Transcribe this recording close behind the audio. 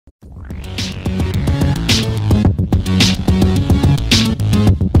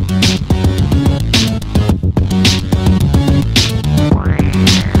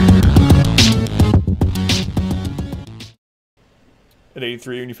at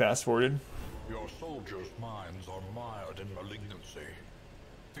 83 when you fast forwarded. Your soldiers' minds are mired in malignancy.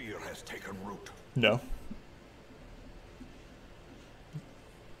 Fear has taken root. No.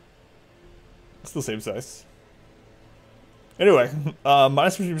 It's the same size. Anyway,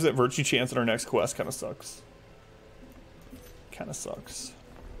 minus 50% virtue chance on our next quest kind of sucks. Kind of sucks.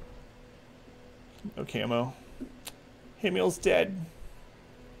 No camo. Himmel's dead.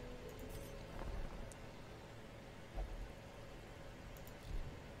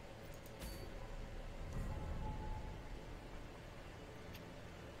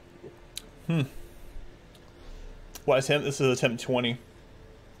 What attempt? This is attempt 20.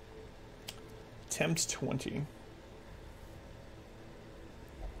 Attempt 20.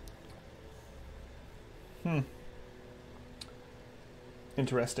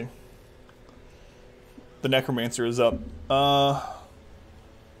 Interesting. The Necromancer is up.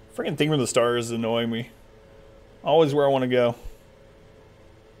 Freaking thing from the stars is annoying me. Always where I want to go.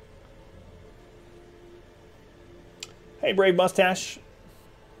 Hey, Brave Mustache.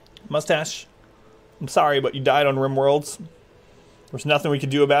 Mustache. I'm sorry, but you died on RimWorlds. There's nothing we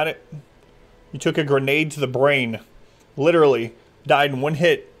could do about it. You took a grenade to the brain. Literally. Died in one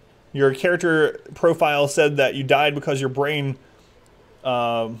hit. Your character profile said that you died because your brain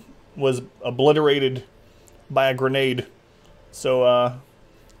was obliterated by a grenade. So,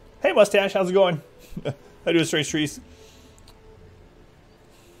 hey Mustache, how's it going? I do a Strange Trees.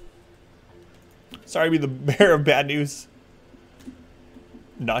 Sorry to be the bearer of bad news.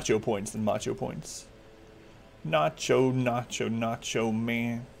 Nacho points and macho points. Nacho, nacho, nacho,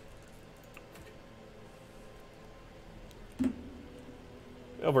 man.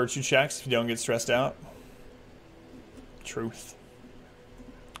 Oh, virtue checks if you don't get stressed out. Truth.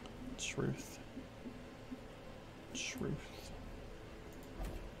 Truth. Truth.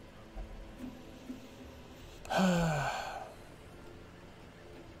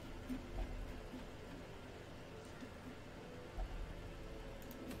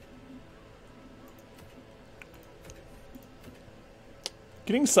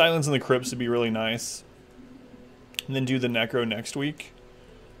 Getting Silence in the Crypts would be really nice. And then do the Necro next week.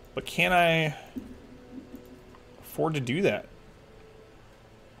 But can I afford to do that?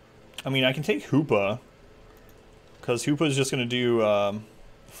 I mean, I can take Hoopa. Because Hoopa is just going to do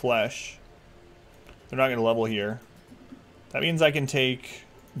Flesh. They're not going to level here. That means I can take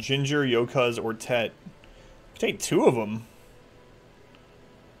Ginger, Yokuz, or Tet. I can take two of them.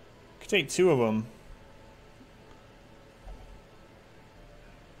 I can take two of them.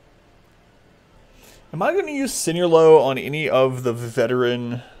 Am I going to use Sinurlo on any of the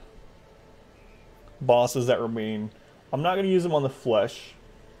veteran bosses that remain? I'm not going to use them on the Flesh.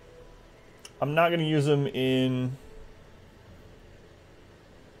 I'm not going to use them in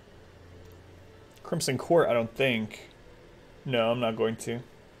Crimson Court, I don't think. No, I'm not going to.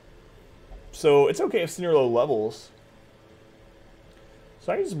 So it's okay if Sinurlo levels.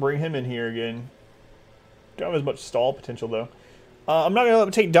 So I can just bring him in here again. Don't have as much stall potential, though. I'm not going to let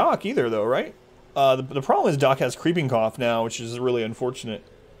him take Doc either, though, right? The problem is Doc has Creeping Cough now, which is really unfortunate.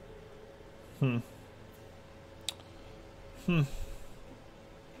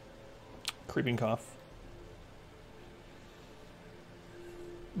 Creeping Cough.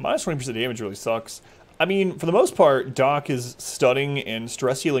 Minus 20% damage really sucks. I mean, for the most part, Doc is stunning and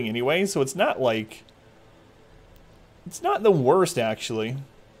stress healing anyway, so it's not like... It's not the worst, actually.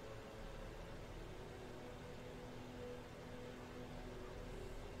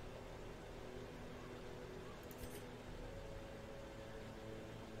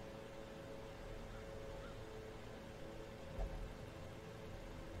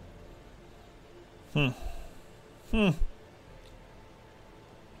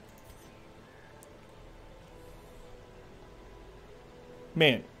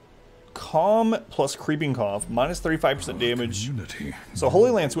 Man, Calm plus Creeping Cough, minus 35% damage. So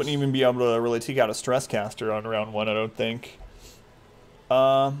Holy Lance wouldn't even be able to really take out a Stress Caster on round 1, I don't think.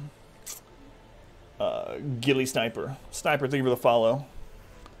 Ghillie Sniper. Sniper, thank you for the follow.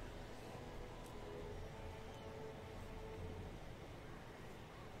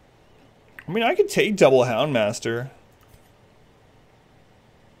 I mean, I could take double Houndmaster.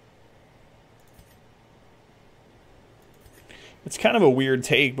 It's kind of a weird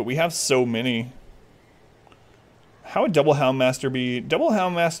take, but we have so many. How would double Houndmaster be? Double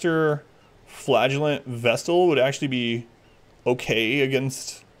Houndmaster Flagellant Vestal would actually be okay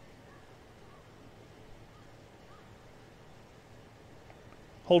against...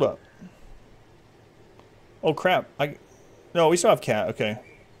 Hold up. Oh crap. No, we still have Cat, okay.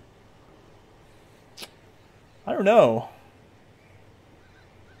 I don't know.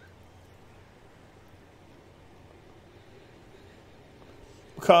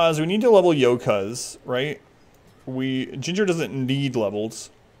 because we need to level Yokas, right? Ginger doesn't need levels.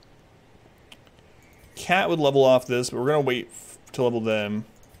 Cat would level off this, but we're gonna wait to level them.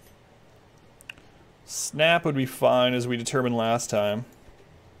 Snap would be fine, as we determined last time.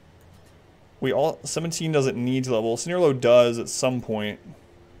 17 doesn't need to level. Sneerlow does at some point.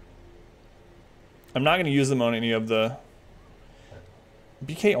 I'm not gonna use them on any of the...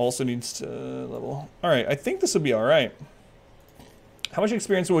 BK also needs to level. Alright, I think this would be alright. How much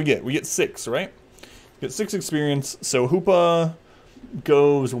experience will we get? We get 6, right? We get 6 experience, so Hoopa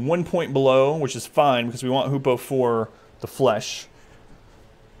goes 1 point below, which is fine, because we want Hoopa for the flesh.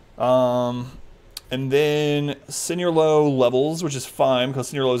 And then Sneerlow levels, which is fine,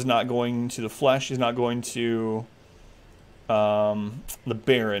 because Sneerlow is not going to the flesh. He's not going to the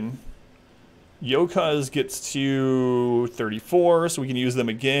Baron. Yokas gets to 34, so we can use them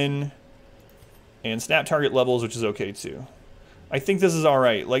again. And Snap target levels, which is okay too. I think this is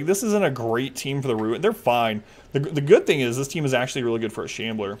alright. Like, this isn't a great team for the Root. They're fine. The good thing is this team is actually really good for a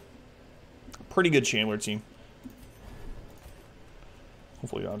Shambler. Pretty good Shambler team.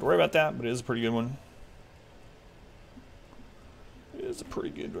 Hopefully you don't have to worry about that, but it is a pretty good one. It is a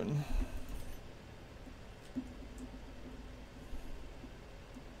pretty good one.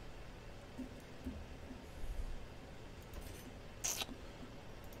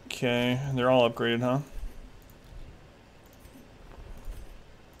 Okay, they're all upgraded, huh?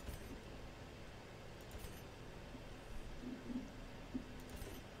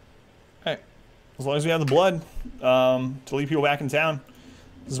 Hey, as long as we have the blood to lead people back in town,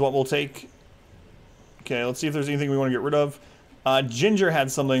 this is what we'll take. Okay, let's see if there's anything we want to get rid of. Ginger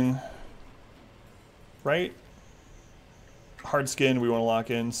had something, right? Hard skin we want to lock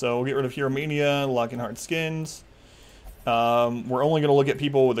in, so we'll get rid of Hero Mania, lock in hard skins. We're only going to look at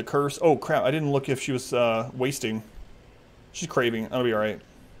people with a curse. Oh crap, I didn't look if she was wasting. She's craving, that'll be alright.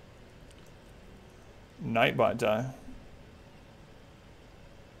 Nightbot die.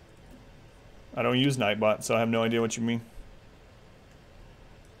 I don't use Nightbot, so I have no idea what you mean.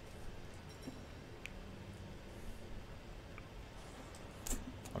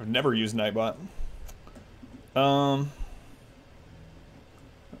 I've never used Nightbot. And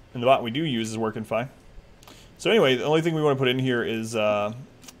the bot we do use is working fine. So anyway, the only thing we want to put in here is other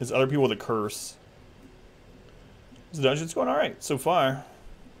people with a curse. This dungeon's going alright so far.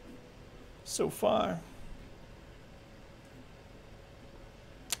 So far.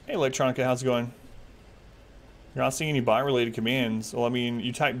 Hey Electronica, how's it going? You're not seeing any bot-related commands. Well, I mean,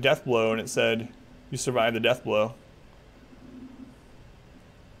 you typed death blow and it said you survived the death blow.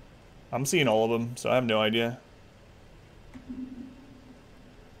 I'm seeing all of them, so I have no idea.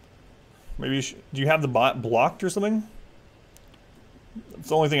 Maybe you do you have the bot blocked or something? That's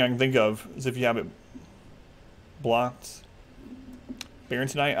the only thing I can think of, is if you have it blocked. Baron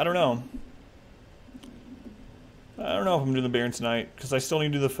tonight? I don't know. I don't know if I'm doing the Baron tonight, because I still need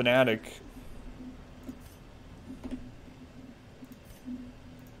to do the Fanatic.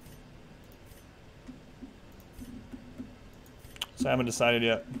 So I haven't decided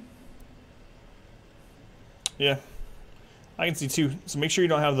yet. Yeah, I can see too. So make sure you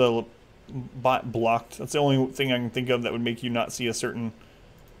don't have the bot blocked. That's the only thing I can think of that would make you not see a certain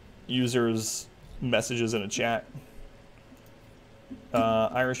user's messages in a chat.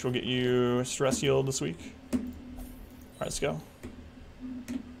 Irish will get you stress healed this week. Alright, let's go.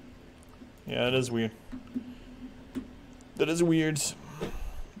 Yeah, that is weird. That is weird.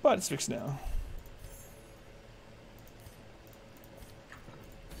 But it's fixed now.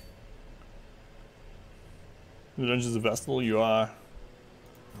 The Dungeons of Vestal, you are.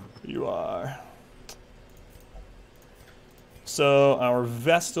 You are. So, our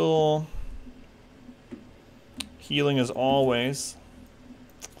Vestal healing as always.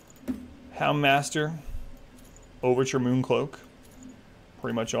 Houndmaster. Overture Mooncloak.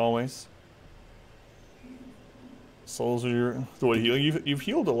 Pretty much always. Souls are your... What, healing? You've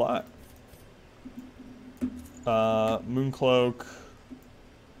healed a lot. Mooncloak.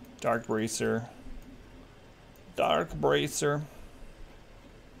 Dark Bracer. Dark Bracer.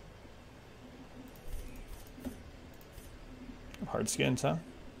 Hard skins, huh?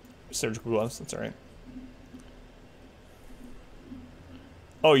 Surgical gloves, that's alright.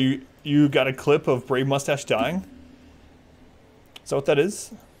 Oh, you got a clip of Brave Mustache dying? Is that what that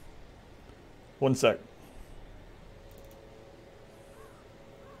is? One sec.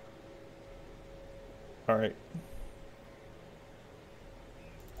 Alright.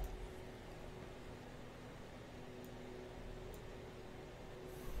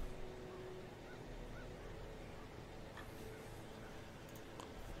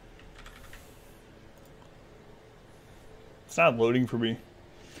 It's not loading for me.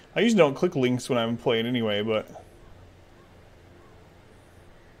 I usually don't click links when I'm playing anyway, but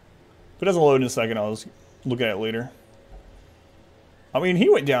if it doesn't load in a second, I'll just look at it later. I mean, he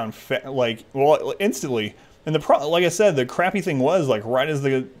went down like, well, instantly. And like I said, the crappy thing was like right as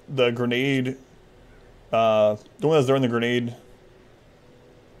the grenade, the one that was throwing the grenade,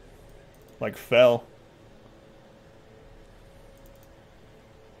 like fell.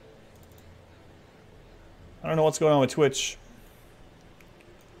 I don't know what's going on with Twitch.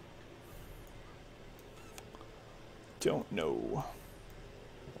 Don't know.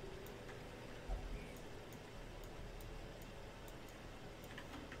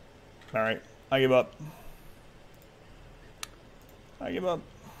 All right, I give up. I give up.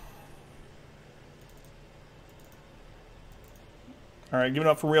 All right, giving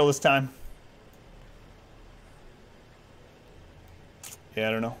up for real this time. Yeah,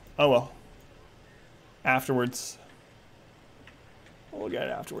 I don't know. Oh well. Afterwards. We'll look at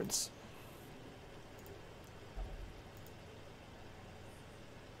it afterwards.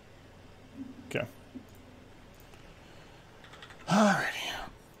 Okay. Alrighty.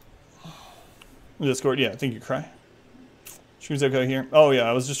 Discord, yeah, thank you, Cry. Stream's okay here. Oh yeah,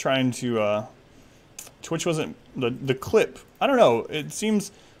 I was just trying to Twitch wasn't the clip. I don't know. It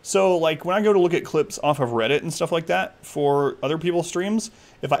seems so like when I go to look at clips off of Reddit and stuff like that for other people's streams,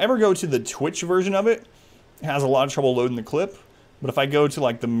 if I ever go to the Twitch version of it, it has a lot of trouble loading the clip. But if I go to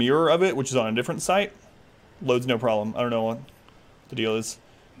like the mirror of it, which is on a different site, loads no problem. I don't know what the deal is.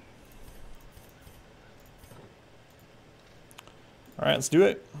 All right, let's do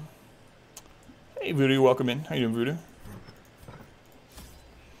it. Hey, Voodoo, welcome in. How you doing, Voodoo?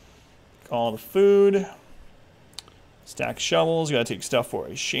 All the food. Stack shovels. You gotta take stuff for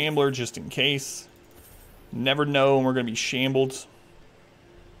a shambler just in case. Never know when we're gonna be shambled.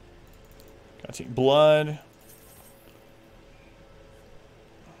 Gotta take blood.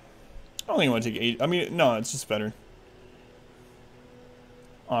 I don't think I want to take 8. I mean, no, it's just better.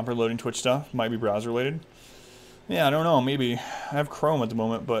 Opera loading Twitch stuff. Might be browser related. Yeah, I don't know. Maybe. I have Chrome at the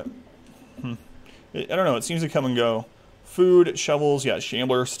moment, but I don't know. It seems to come and go. Food, shovels, yeah,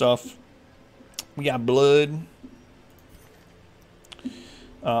 shambler stuff. We got blood.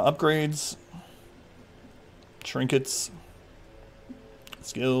 Upgrades. Trinkets.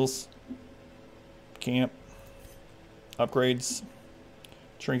 Skills. Camp. Upgrades.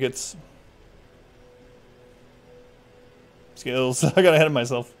 Trinkets. Skills. I got ahead of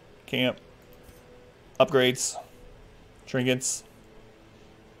myself. Camp. Upgrades. Trinkets.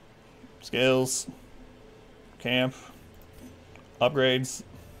 Skills. Camp. Upgrades.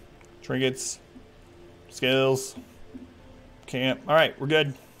 Trinkets. Skills. Camp. Alright, we're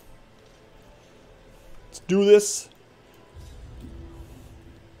good. Let's do this.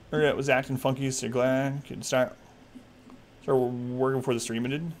 Internet was acting funky, so glad. Could start working before the stream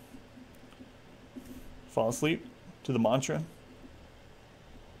ended. Fall asleep to the mantra.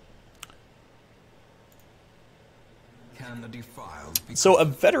 Can the defiled be So a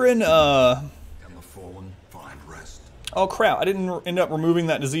veteran, Can the fallen find rest? oh crap, I didn't end up removing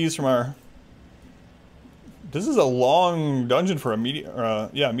that disease from our... This is a long dungeon for a medium,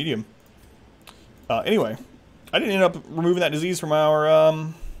 yeah, medium. Anyway, I didn't end up removing that disease from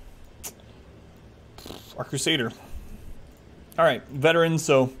our Crusader. Alright, veterans,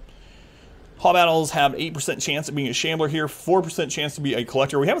 so... Hall battles have 8% chance of being a Shambler here, 4% chance to be a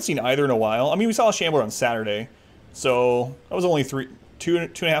Collector. We haven't seen either in a while. I mean, we saw a Shambler on Saturday. So, that was only two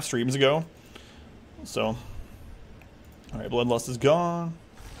and a half streams ago. So, alright, Bloodlust is gone.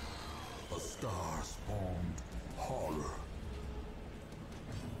 A star spawned horror.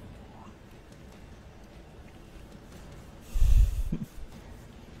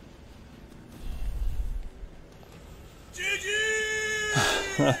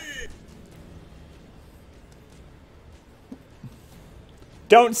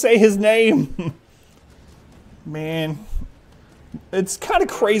 Don't say his name! Man, it's kind of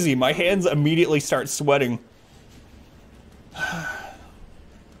crazy. My hands immediately start sweating.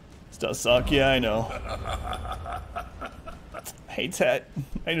 This does suck. Yeah, I know. Hey, Tet.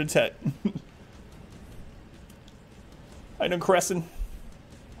 I know Tet. I know Crescent.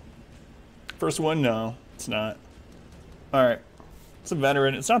 First one? No, it's not. Alright. It's a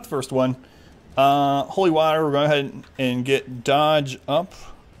veteran. It's not the first one. Holy Water, we're going to go ahead and get Dodge up.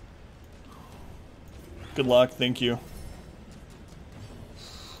 Good luck, thank you.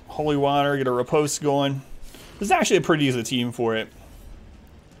 Holy Water, get a riposte going. This is actually a pretty easy team for it.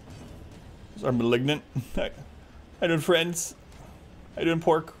 This is our Malignant. How you doing, friends? How you doing,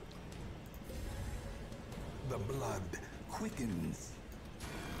 Pork? The blood quickens.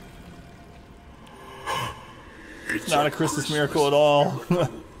 It's not a Christmas miracle at all.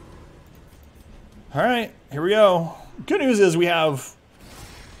 All right, here we go. Good news is we have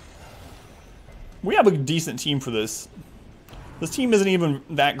a decent team for this. This team isn't even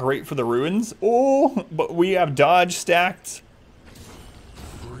that great for the ruins. Oh, but we have dodge stacked.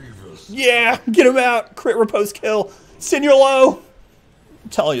 Grievous. Yeah, get him out. Crit riposte kill. Sinulo. I'm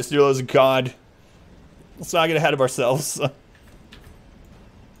telling you, Sinulo's a god. Let's not get ahead of ourselves.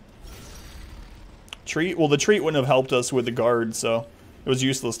 Treat? Well, the treat wouldn't have helped us with the guard, so it was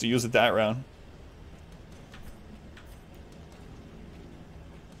useless to use it that round.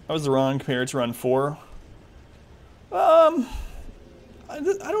 That was the wrong compared to run 4. I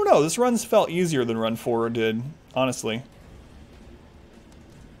don't know. This run's felt easier than run 4 did, honestly.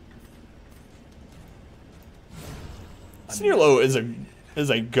 Sinulo is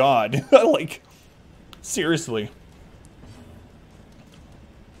a god. Like, seriously.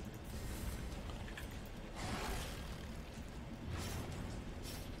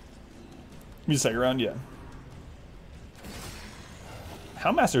 Give me a second round, yeah.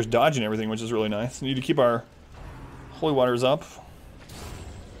 Houndmaster's dodging everything, which is really nice. We need to keep our holy waters up.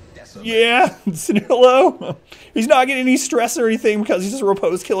 Yeah, Sinulo. He's not getting any stress or anything because he's just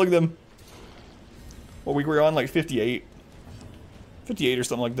riposte killing them. Well, we were on like 58. 58 or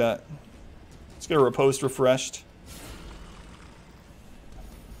something like that. Let's get a riposte refreshed.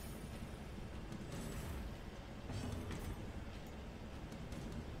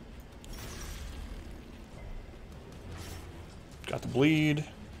 Got the bleed.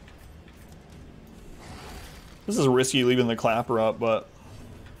 This is risky leaving the clapper up, but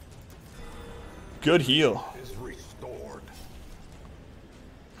good heal. Is restored.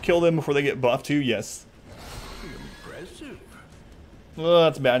 Kill them before they get buffed too, yes. Impressive. Oh,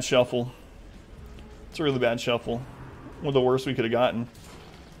 that's a bad shuffle. It's a really bad shuffle. One of the worst we could have gotten.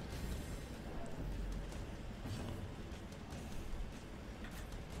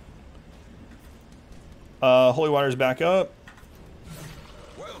 Holy Water's back up.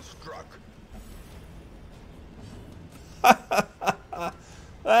 Well struck. A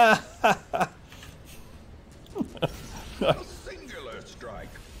singular strike.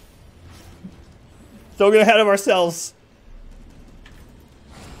 Don't get ahead of ourselves.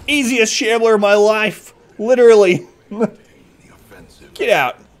 Easiest Shambler of my life. Literally. The offensive. Get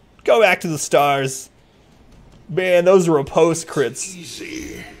out. Go back to the stars. Man, those are riposte crits.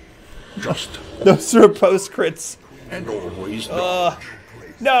 Easy. Just Those are riposte crits. and always dodge.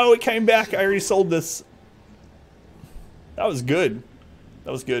 No, it came back. I already sold this. That was good.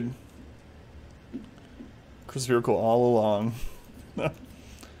 That was good. Chris Miracle all along.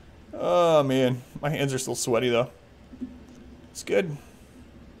 Oh, man. My hands are still sweaty, though. It's good.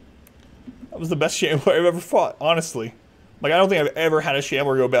 That was the best Shambler I've ever fought, honestly. Like, I don't think I've ever had a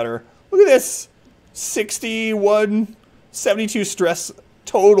Shambler go better. Look at this. 61, 72 stress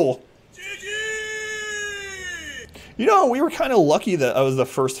total. You know, we were kind of lucky that I was the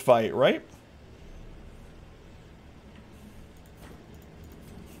first fight, right?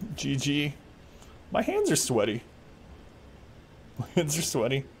 GG. My hands are sweaty. My hands are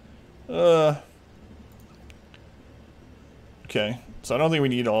sweaty. Okay, so I don't think we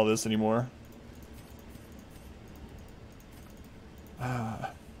need all this anymore.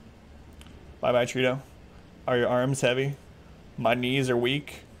 Bye-bye, Trito. Are your arms heavy? My knees are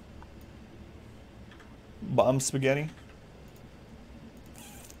weak. Bomb spaghetti.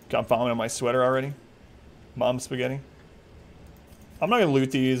 Got vomit on my sweater already. Bomb spaghetti. I'm not gonna loot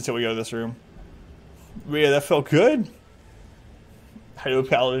these until we go to this room. But yeah, that felt good. Hello,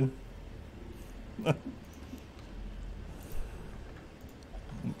 Paladin.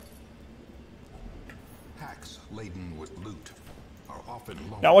 Hacks laden with loot are often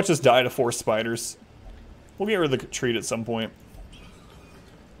long. Now watch us die to 4 spiders. We'll get rid of the treat at some point.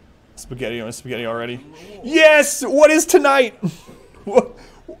 Spaghetti on spaghetti already. Yes! What is tonight?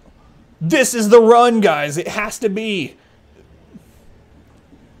 This is the run, guys. It has to be.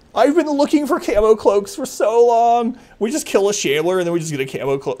 I've been looking for camo cloaks for so long. We just kill a Shambler and then we just get a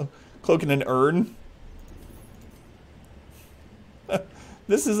camo cloak and an urn.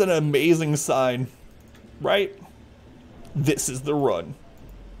 This is an amazing sign, right? This is the run.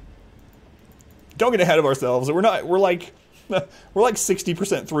 Don't get ahead of ourselves. We're not. We're like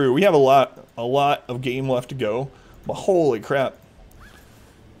 60% through. We have a lot of game left to go. But holy crap!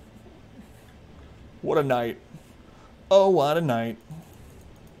 What a night! Oh, what a night!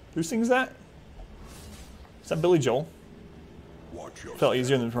 Who sings that? Is that Billy Joel? Watch your Felt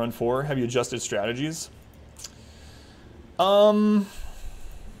easier than run 4. Have you adjusted strategies? So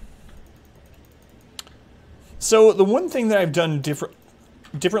the one thing that I've done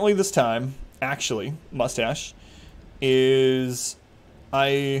differently this time, actually, mustache, is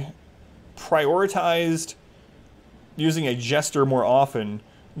I prioritized using a jester more often,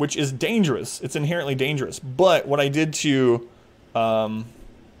 which is dangerous. It's inherently dangerous. But what I did to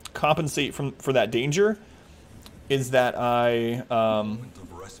compensate for that danger is that I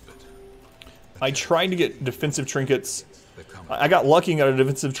tried to get defensive trinkets. I got lucky and got a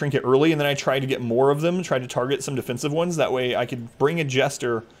defensive trinket early, and then I tried to get more of them, tried to target some defensive ones. That way I could bring a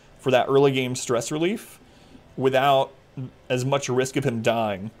jester for that early game stress relief without as much risk of him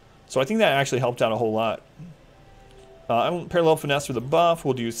dying. So I think that actually helped out a whole lot. I'm parallel finesse with a buff.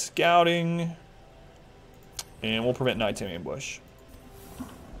 We'll do scouting. And we'll prevent nighttime ambush.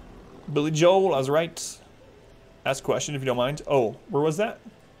 Billy Joel, I was right. Ask a question if you don't mind. Oh, where was that?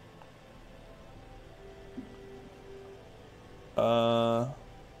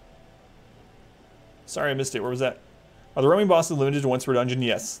 Sorry I missed it. Where was that? Are the roaming bosses limited to once per dungeon?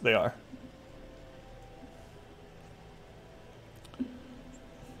 Yes, they are.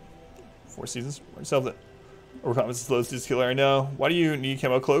 Four seasons. Yourself that overconfidence slows to killer. I know. Why do you need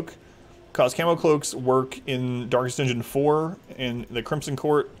camo cloak? Because camo cloaks work in Darkest Dungeon 4, in the Crimson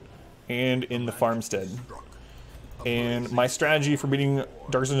Court, and in the Farmstead. And my strategy for beating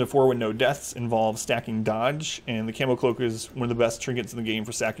Darkest Dungeon 4 with no deaths involves stacking dodge, and the camo cloak is one of the best trinkets in the game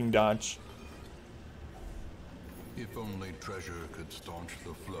for stacking dodge. If only treasure could staunch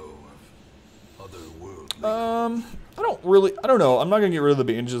the flow of otherworldly. I don't know. I'm not gonna get rid of the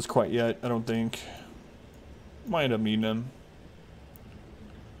bandages quite yet. I don't think. Might end up needing them.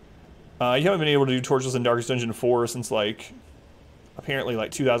 You haven't been able to do Torchless in Darkest Dungeon 4 since like apparently like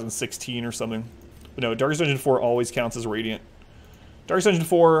 2016 or something. But no, Darkest Dungeon 4 always counts as Radiant. Darkest Dungeon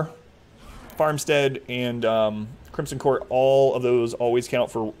 4, Farmstead, and Crimson Court, all of those always count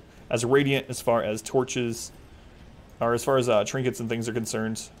for as Radiant as far as torches, or as far as trinkets and things are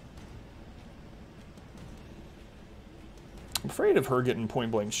concerned. I'm afraid of her getting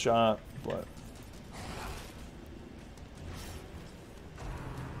point blank shot, but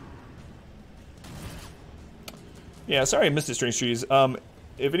yeah, sorry I missed it, Strange Trees.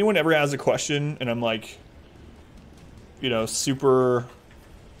 If anyone ever has a question and I'm like, you know, super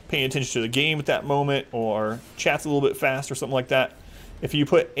paying attention to the game at that moment, or chat's a little bit fast or something like that, if you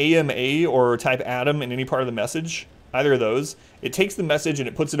put AMA or type Adam in any part of the message, either of those, it takes the message and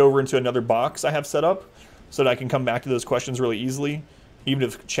it puts it over into another box I have set up so that I can come back to those questions really easily, even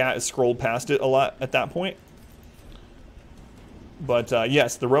if chat is scrolled past it a lot at that point. But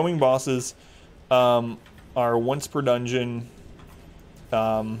yes, the roaming bosses are once per dungeon.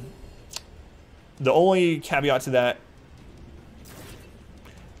 The only caveat to that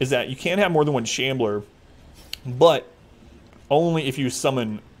is that you can't have more than one Shambler, but only if you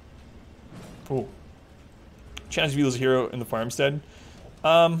summon. Oh, challenge view as a hero in the Farmstead.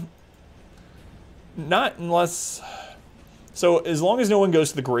 Not unless. So as long as no one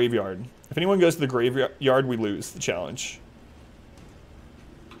goes to the graveyard. If anyone goes to the graveyard, we lose the challenge.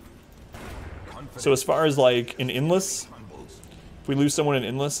 So as far as like an endless, if we lose someone in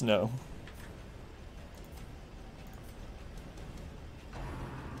endless, no.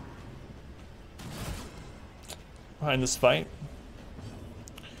 Behind this fight?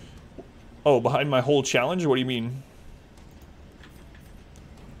 Oh, behind my whole challenge? What do you mean?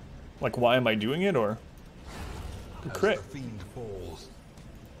 Like, why am I doing it, or? Good crit. As the fiend falls,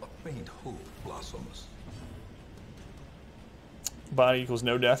 a faint hope blossoms. Body equals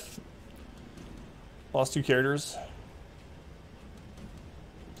no death. Lost 2 characters.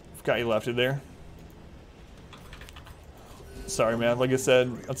 Forgot you left it there. Sorry, man. Like I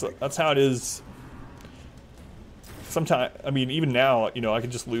said, that's how it is. Sometimes, I mean, even now, you know, I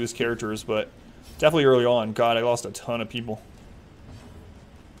could just lose characters, but definitely early on, God, I lost a ton of people.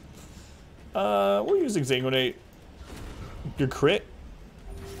 We'll use Exsanguinate. Good crit.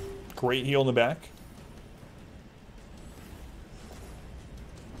 Great heal in the back.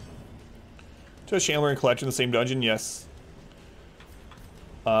 To a Shambler and Collector in the same dungeon, yes.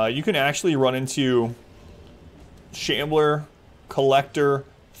 You can actually run into Shambler, Collector,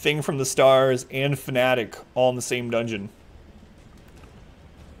 Thing from the Stars, and Fanatic all in the same dungeon.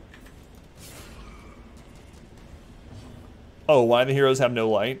 Oh, why the heroes have no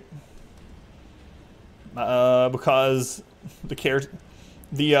light? Because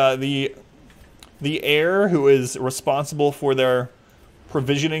the heir who is responsible for their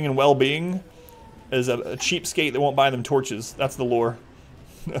provisioning and well-being is a cheapskate that won't buy them torches. That's the lore.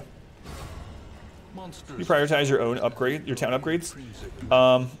 You prioritize your own upgrade, your town upgrades.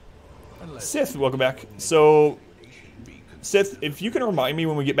 Sith, welcome back. So, Sith, if you can remind me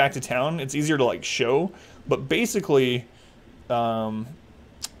when we get back to town, it's easier to like show. But basically, long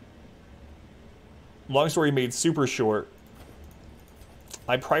story made super short,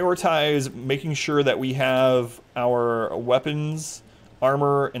 I prioritize making sure that we have our weapons,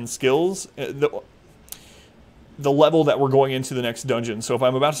 armor, and skills the level that we're going into the next dungeon. So if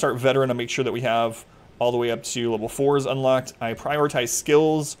I'm about to start veteran, I make sure that we have all the way up to level 4s unlocked. I prioritize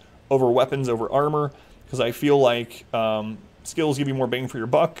skills over weapons over armor because I feel like skills give you more bang for your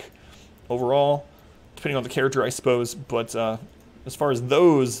buck overall, depending on the character, I suppose. But as far as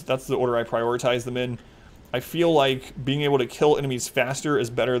those, that's the order I prioritize them in. I feel like being able to kill enemies faster is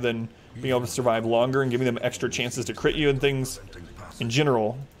better than being able to survive longer and giving them extra chances to crit you and things in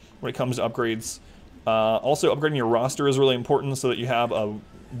general when it comes to upgrades. Also, upgrading your roster is really important so that you have a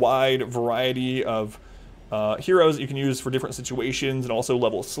wide variety of heroes that you can use for different situations, and also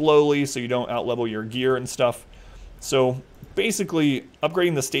level slowly so you don't outlevel your gear and stuff. So basically,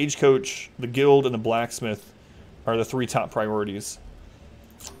 upgrading the stagecoach, the guild, and the blacksmith are the 3 top priorities.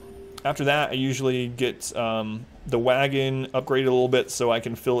 After that, I usually get the wagon upgraded a little bit so I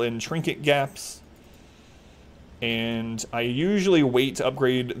can fill in trinket gaps. And I usually wait to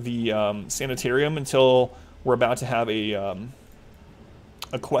upgrade the sanitarium until we're about to have a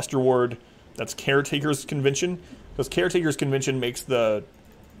quest reward that's Caretaker's Convention. Because Caretaker's Convention makes the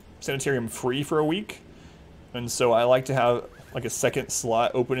sanitarium free for a week. And so I like to have like a second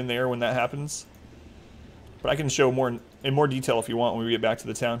slot open in there when that happens. But I can show more in more detail if you want when we get back to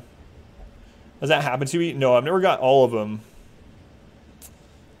the town. Has that happened to me? No, I've never got all of them.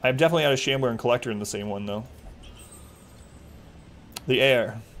 I've definitely had a Shambler and Collector in the same one, though. The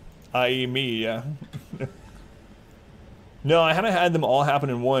heir. I.e. me, yeah. No, I haven't had them all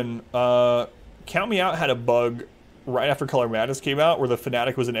happen in one. Count Me Out had a bug right after Color Madness came out where the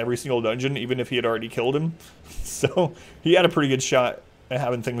Fanatic was in every single dungeon, even if he had already killed him. So, he had a pretty good shot at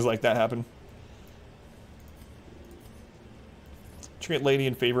having things like that happen. Trinket Lady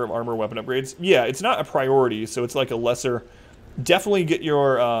in favor of armor weapon upgrades. Yeah, it's not a priority, so it's like a lesser... Definitely get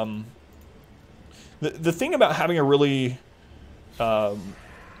your... The thing about having a really... you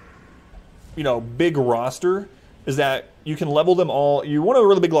know, big roster is that you can level them all. You want a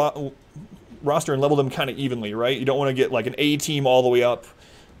really big roster and level them kind of evenly, right? You don't want to get like an A team all the way up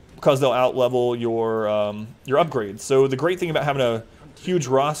because they'll out-level your upgrades. So the great thing about having a huge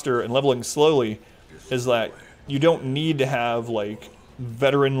roster and leveling slowly is that you don't need to have like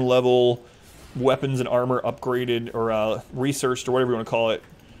veteran level weapons and armor upgraded or researched or whatever you want to call it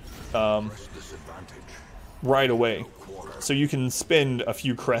right away. So you can spend a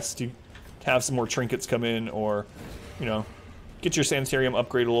few crests to have some more trinkets come in, or, you know, get your sanitarium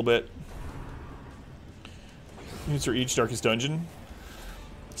upgrade a little bit. These are each Darkest Dungeon.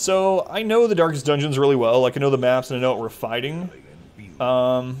 So I know the Darkest Dungeons really well. Like, I know the maps and I know what we're fighting.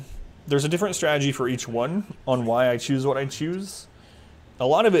 There's a different strategy for each one on why I choose what I choose. A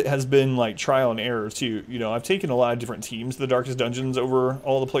lot of it has been like trial and error too. You know, I've taken a lot of different teams to the Darkest Dungeons over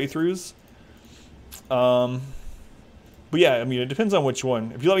all the playthroughs. But yeah, I mean, it depends on which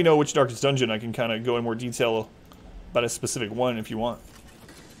one. If you let me know which Darkest Dungeon, I can kind of go in more detail about a specific one if you want.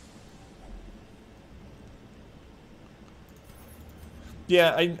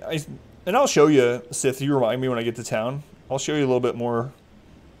 Yeah, and I'll show you, Sith, you remind me when I get to town. I'll show you a little bit more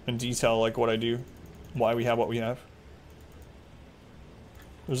in detail, like what I do, why we have what we have.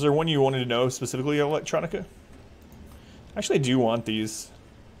 Was there one you wanted to know specifically, Electronica? Actually, I do want these.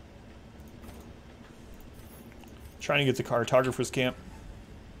 Trying to get to Cartographer's Camp.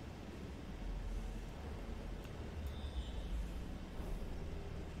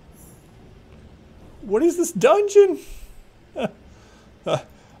 What is this dungeon?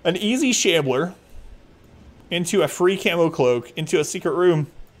 An easy Shambler into a free camo cloak into a secret room.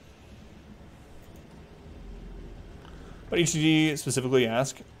 What HDD specifically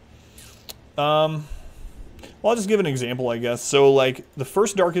ask? Well, I'll just give an example, I guess. So, like, the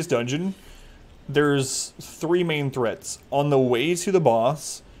first Darkest Dungeon, there's 3 main threats. On the way to the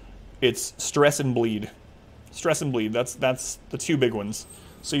boss, it's stress and bleed. Stress and bleed, that's the 2 big ones.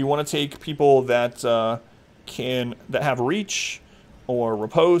 So you want to take people that that have reach or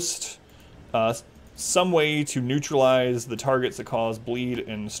riposte, some way to neutralize the targets that cause bleed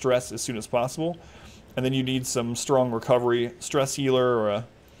and stress as soon as possible. And then you need some strong recovery, stress healer or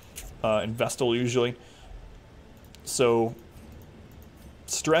a Investal usually. So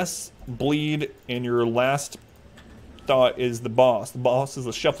stress, bleed, and your last thought is the boss. The boss is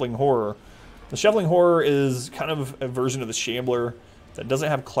the Shuffling Horror. The Shuffling Horror is kind of a version of the Shambler that doesn't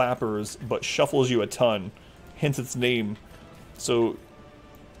have clappers, but shuffles you a ton, hence its name. So,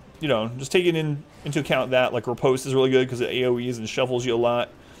 you know, just taking into account that, like, Riposte is really good because it AoEs and shuffles you a lot.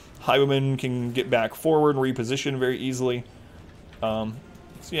 Highwayman can get back forward and reposition very easily. So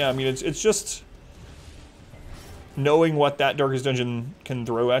yeah, I mean, it's just knowing what that Darkest Dungeon can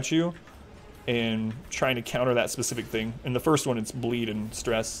throw at you and trying to counter that specific thing. In the first one, it's bleed and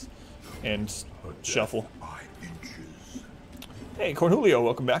stress and shuffle. Hey, Cornholio,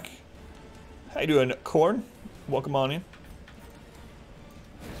 welcome back. How you doing, Corn? Welcome on in.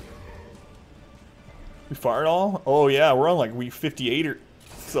 We fired all? Oh yeah, we're on like week 58 or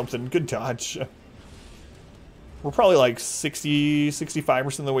something. Good dodge. We're probably like 60,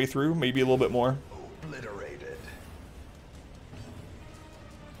 65% of the way through, maybe a little bit more. Obliterated.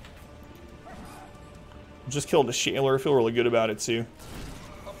 Just killed a Shambler. I feel really good about it too.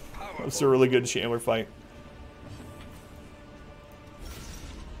 It's a really good Shambler fight.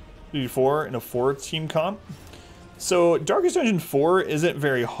 4 in a 4-team comp. So Darkest Dungeon 4 isn't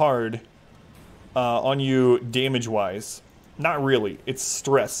very hard on you damage-wise. Not really. It's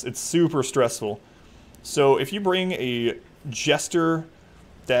stress. It's super stressful. So if you bring a Jester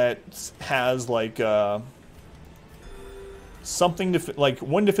that has like something like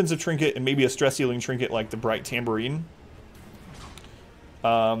one defensive trinket and maybe a stress healing trinket like the Bright Tambourine,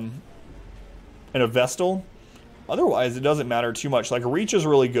 and a Vestal. Otherwise, it doesn't matter too much. Like, Reach is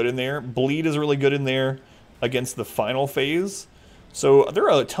really good in there. Bleed is really good in there against the final phase. So, there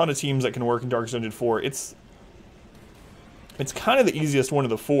are a ton of teams that can work in Darkest Dungeon 4. It's kind of the easiest one of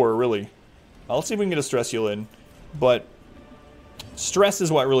the 4, really. I'll see if we can get a stress heal in. But stress is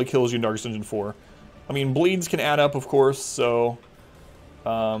what really kills you in Darkest Dungeon 4. I mean, bleeds can add up, of course, so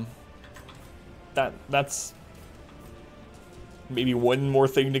that's maybe one more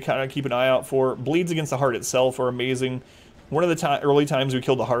thing to kind of keep an eye out for. Bleeds against the heart itself are amazing. One of the early times we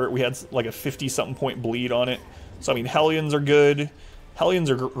killed the heart, we had like a 50-something point bleed on it. So, I mean, Hellions are good. Hellions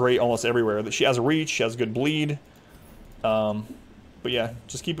are great almost everywhere. She has a reach, she has good bleed. But yeah,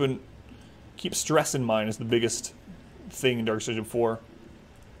 just keep stress in mind is the biggest thing in Darkest Dungeon 4.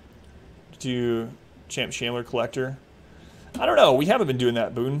 Do Champ Shambler Collector? I don't know. We haven't been doing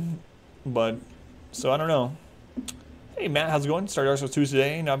that, Boone. But, so I don't know. Hey Matt, how's it going? Started Dark Souls 2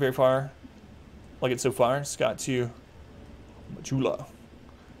 today, not very far. Like it so far. Scott to Majula.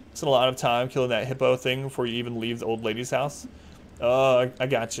 Spent a lot of time killing that hippo thing before you even leave the old lady's house. I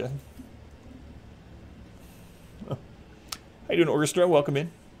gotcha. How you doing, Orchestra? Welcome in.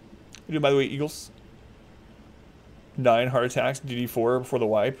 How you doing, by the way, Eagles? 9 heart attacks, DD4 before the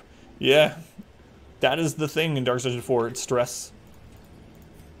wipe. Yeah, that is the thing in Dark Dungeon 4. It's stress.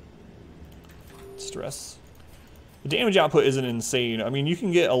 Stress. The damage output isn't insane. I mean, you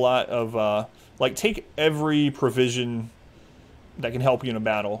can get a lot of, like, take every provision that can help you in a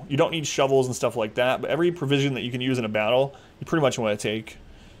battle. You don't need shovels and stuff like that, but every provision that you can use in a battle, you pretty much want to take.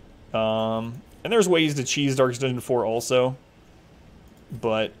 And there's ways to cheese Darkest Dungeon 4 also,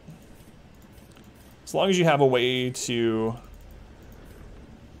 but as long as you have a way to,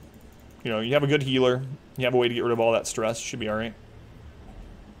 you know, you have a good healer, you have a way to get rid of all that stress, you should be alright.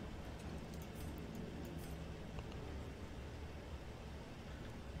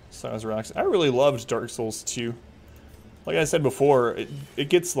 I really loved Dark Souls 2. Like I said before, it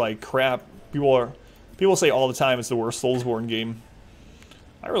gets like crap. People say all the time it's the worst Soulsborne game.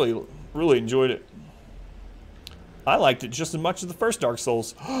 I really enjoyed it. I liked it just as much as the first Dark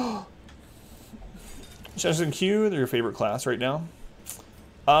Souls. Justin Q, they're your favorite class right now.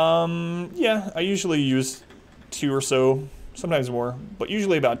 Yeah, I usually use 2 or so, sometimes more, but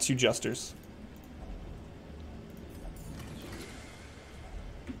usually about 2 Jesters.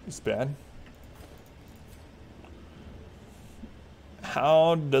 It's bad.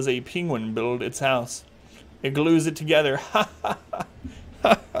 How does a penguin build its house? It glues it together. Ha ha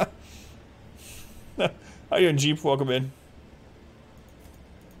ha. How you doing, Jeep? Welcome in.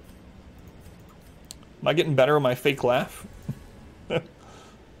 Am I getting better with my fake laugh? I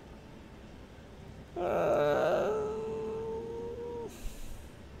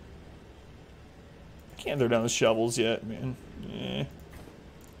can't throw down the shovels yet, man. Eh.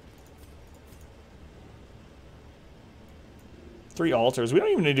 3 altars. We don't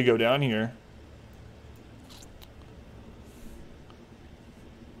even need to go down here.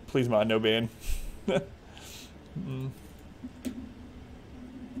 Please mod no ban. Nah,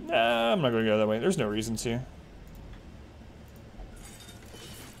 I'm not going to go that way. There's no reason to.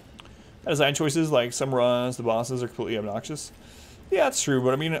 Design choices, like some runs, the bosses are completely obnoxious. Yeah, that's true,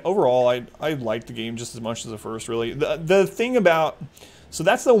 but I mean, overall, I liked the game just as much as the first, really. The thing about... So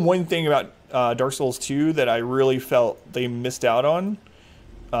that's the one thing about Dark Souls 2 that I really felt they missed out on,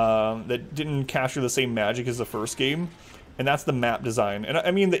 that didn't capture the same magic as the first game, and that's the map design. And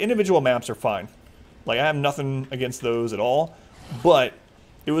I mean, the individual maps are fine. Like, I have nothing against those at all, but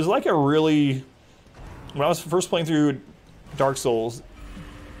it was like a really... When I was first playing through Dark Souls,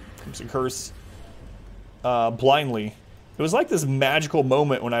 it's a curse, blindly. It was like this magical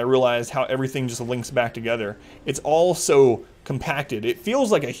moment when I realized how everything just links back together. It's all so compacted. It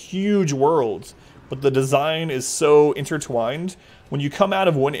feels like a huge world, but the design is so intertwined. When you come out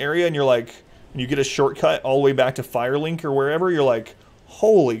of one area and you're like, and you get a shortcut all the way back to Firelink or wherever, you're like,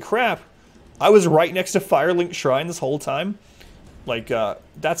 holy crap, I was right next to Firelink Shrine this whole time. Like,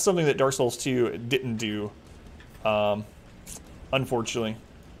 that's something that Dark Souls 2 didn't do, unfortunately.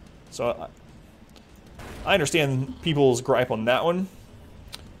 So I understand people's gripe on that one,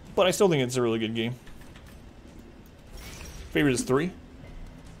 but I still think it's a really good game. Favorite is 3.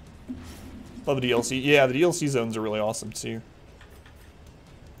 Love the DLC. Yeah, the DLC zones are really awesome too.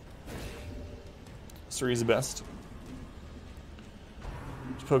 3 is the best.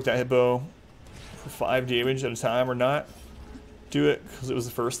 Just poke that hippo for 5 damage at a time or not. Do it, because it was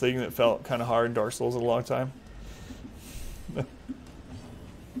the first thing that felt kind of hard in Dark Souls in a long time.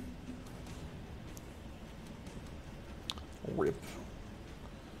 Rip.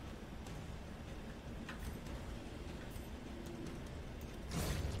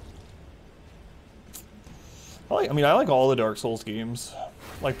 I like all the Dark Souls games.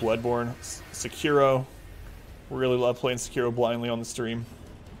 I like Bloodborne, Sekiro. Really love playing Sekiro blindly on the stream.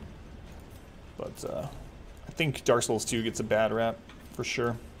 But I think Dark Souls 2 gets a bad rap, for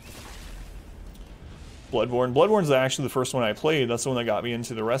sure. Bloodborne. Bloodborne's actually the first one I played. That's the one that got me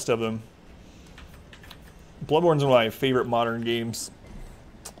into the rest of them. Bloodborne's one of my favorite modern games,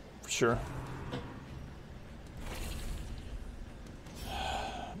 for sure.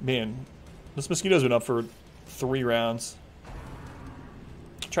 Man, this mosquito's been up for 3 rounds.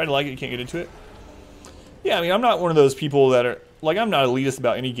 Try to like it, you can't get into it. Yeah, I mean, I'm not one of those people that are, like, I'm not elitist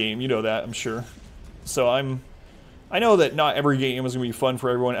about any game, you know that, I'm sure. So I know that not every game is going to be fun for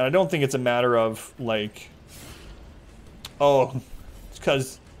everyone, and I don't think it's a matter of, like, oh, it's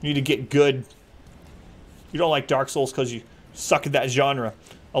because you need to get good. You don't like Dark Souls because you suck at that genre.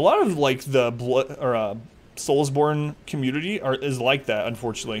 A lot of, like, the Soulsborne community is like that,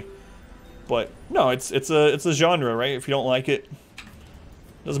 unfortunately. But no, it's a genre, right? If you don't like it,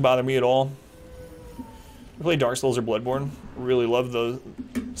 doesn't bother me at all. I play Dark Souls or Bloodborne. Really love the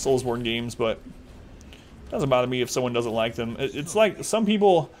Soulsborne games, but it doesn't bother me if someone doesn't like them. It's like some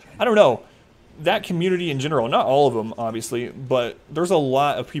people, I don't know, that community in general, not all of them, obviously, but there's a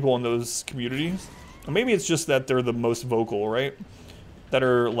lot of people in those communities. And maybe it's just that they're the most vocal, right? That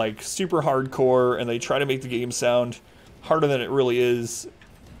are like super hardcore and they try to make the game sound harder than it really is.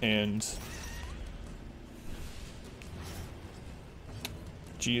 And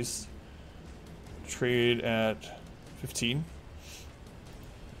geez, trade at 15.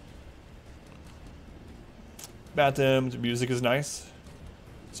 Bathroom, the music is nice.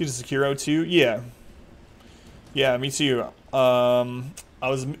 See the Sekiro too? Yeah. Yeah, me too. I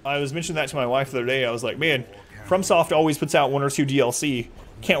was mentioning that to my wife the other day. I was like, man, FromSoft always puts out 1 or 2 DLC.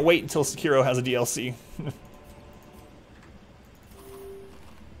 Can't wait until Sekiro has a DLC.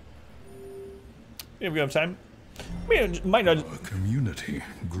 Yeah, we have time. I mean, it might not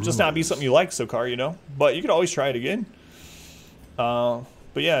just not be something you like, Sokar, you know? But you could always try it again. But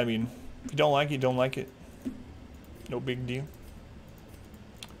yeah, I mean, if you don't like it, you don't like it. No big deal.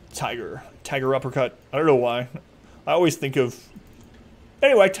 Tiger uppercut. I don't know why. I always think of...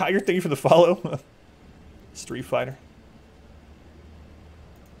 Anyway, Tiger, thank you for the follow. Street Fighter.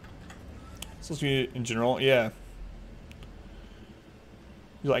 Supposed to be in general, yeah.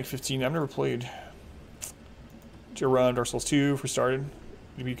 You like 15? I've never played. To run Dark Souls 2 for started.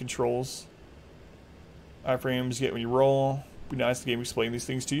 Maybe controls. Iframes you get when you roll. Be nice the game explain these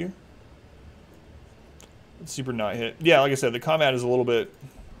things to you. It's super not hit. Yeah, like I said, the combat is a little bit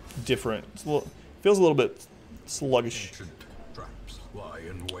different. It's feels a little bit sluggish.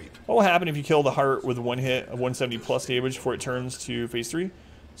 What will happen if you kill the heart with 1 hit of 170 plus damage before it turns to phase 3?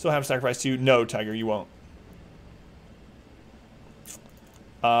 So have sacrifice 2? No, Tiger, you won't.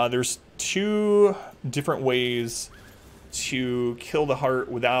 There's 2 different ways to kill the heart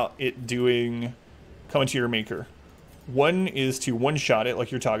without it coming to your maker. One is to one-shot it,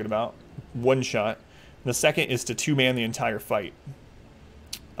 like you're talking about. One shot. And the second is to 2-man the entire fight.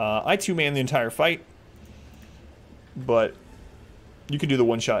 I 2-man the entire fight, but you could do the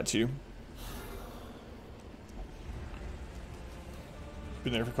one-shot too.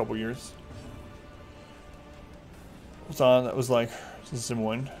 Been there for a couple years. What's on? That was like Sim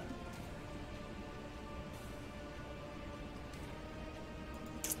 1.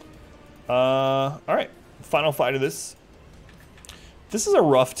 Alright. Final fight of this. This is a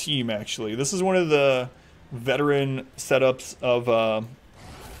rough team, actually. This is one of the veteran setups of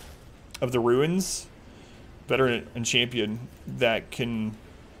the Ruins. Veteran and champion that can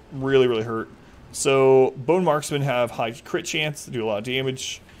really, really hurt. So Bone Marksmen have high crit chance, do a lot of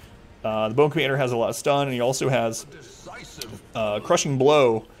damage. The Bone Commander has a lot of stun, and he also has Crushing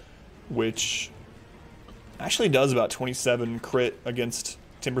Blow, which actually does about 27 crit against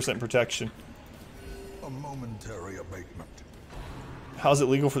 10% protection. A momentary abatement. How's it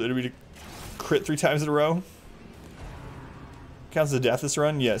legal for the enemy to crit 3 times in a row? Counts as a death this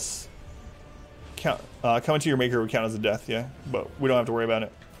run? Yes. Coming to your maker would count as a death, yeah. But we don't have to worry about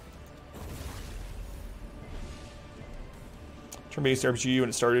it. Turn-based RPG when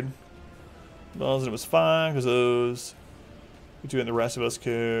it started. Those, and it was fine, because those... We do it, and the rest of us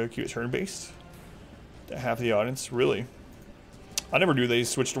could keep it turn-based. Half of the audience, really. I never knew they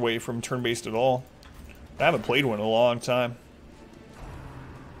switched away from turn-based at all. I haven't played one in a long time.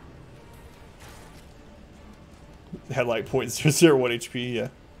 Headlight point 001 HP, yeah.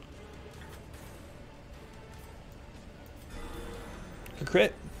 A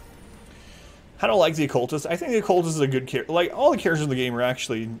crit. I don't like the Occultist. I think the Occultist is a good character. Like, all the characters in the game are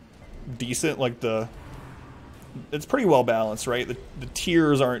actually decent. Like, it's pretty well balanced, right? The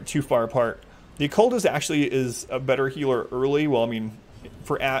tiers aren't too far apart. The Occultist actually is a better healer early. Well, I mean,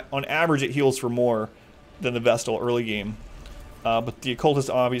 on average, it heals for more than the Vestal early game. But the Occultist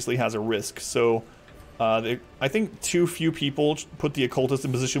obviously has a risk. So, I think too few people put the Occultist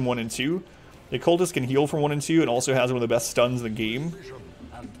in position 1 and 2. The Occultist can heal from 1 and 2 and also has one of the best stuns in the game.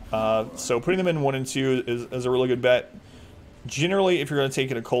 So putting them in 1 and 2 is a really good bet. Generally, if you're going to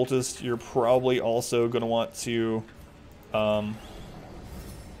take an Occultist, you're probably also going to want to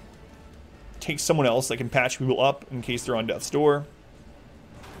take someone else that can patch people up in case they're on death's door.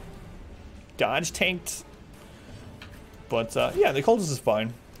 Dodge tanked. But yeah, the Occultist is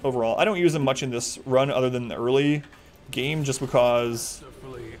fine overall. I don't use them much in this run other than the early game just because,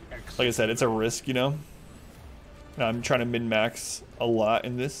 like I said, it's a risk, you know? And I'm trying to min-max a lot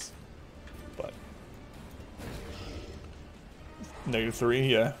in this. But -3,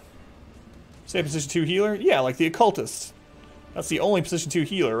 yeah. Say position 2 healer? Yeah, like the Occultist. That's the only position 2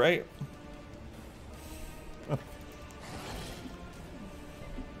 healer, right?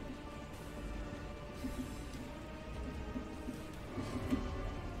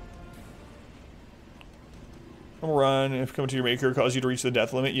 Run if coming to your maker cause you to reach the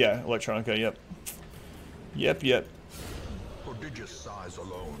death limit. Yeah, Electronica, yep. Yep. Prodigious size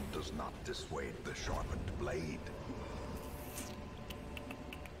alone does not dissuade the sharpened blade.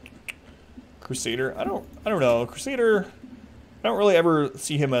 Crusader, I don't know. Crusader, I don't really ever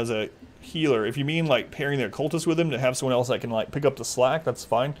see him as a healer. If you mean like pairing the Occultist with him to have someone else that can like pick up the slack, that's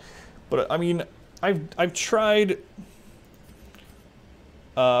fine. But I mean, I've tried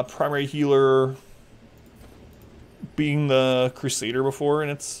primary healer being the Crusader before,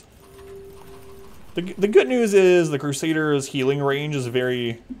 and it's the good news is the Crusader's healing range is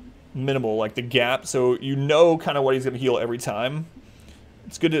very minimal, like the gap, so you know kind of what he's going to heal every time.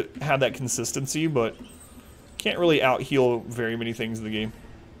 It's good to have that consistency, but can't really out heal very many things in the game.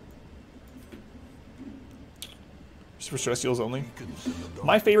 Just for stress heals only.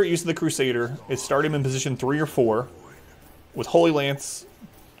 My favorite use of the Crusader is start him in position 3 or 4 with Holy Lance,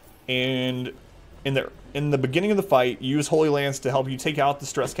 and in the beginning of the fight, use Holy Lance to help you take out the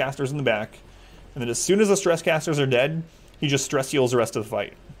stress casters in the back. And then as soon as the stress casters are dead, he just stress heals the rest of the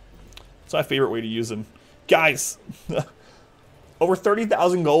fight. It's my favorite way to use him. Guys, over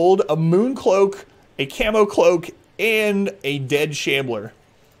 30,000 gold, a moon cloak, a camo cloak, and a dead Shambler.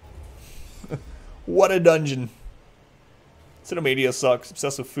 What a dungeon. Cinemania sucks.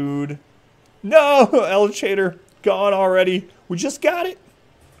 Obsessive food. No! Elchator, gone already. We just got it.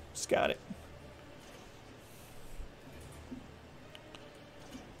 Just got it.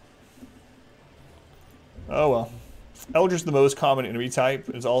 Oh well. Eldritch, the most common enemy type,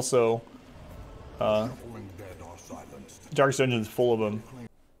 is also Darkest Dungeon is full of them.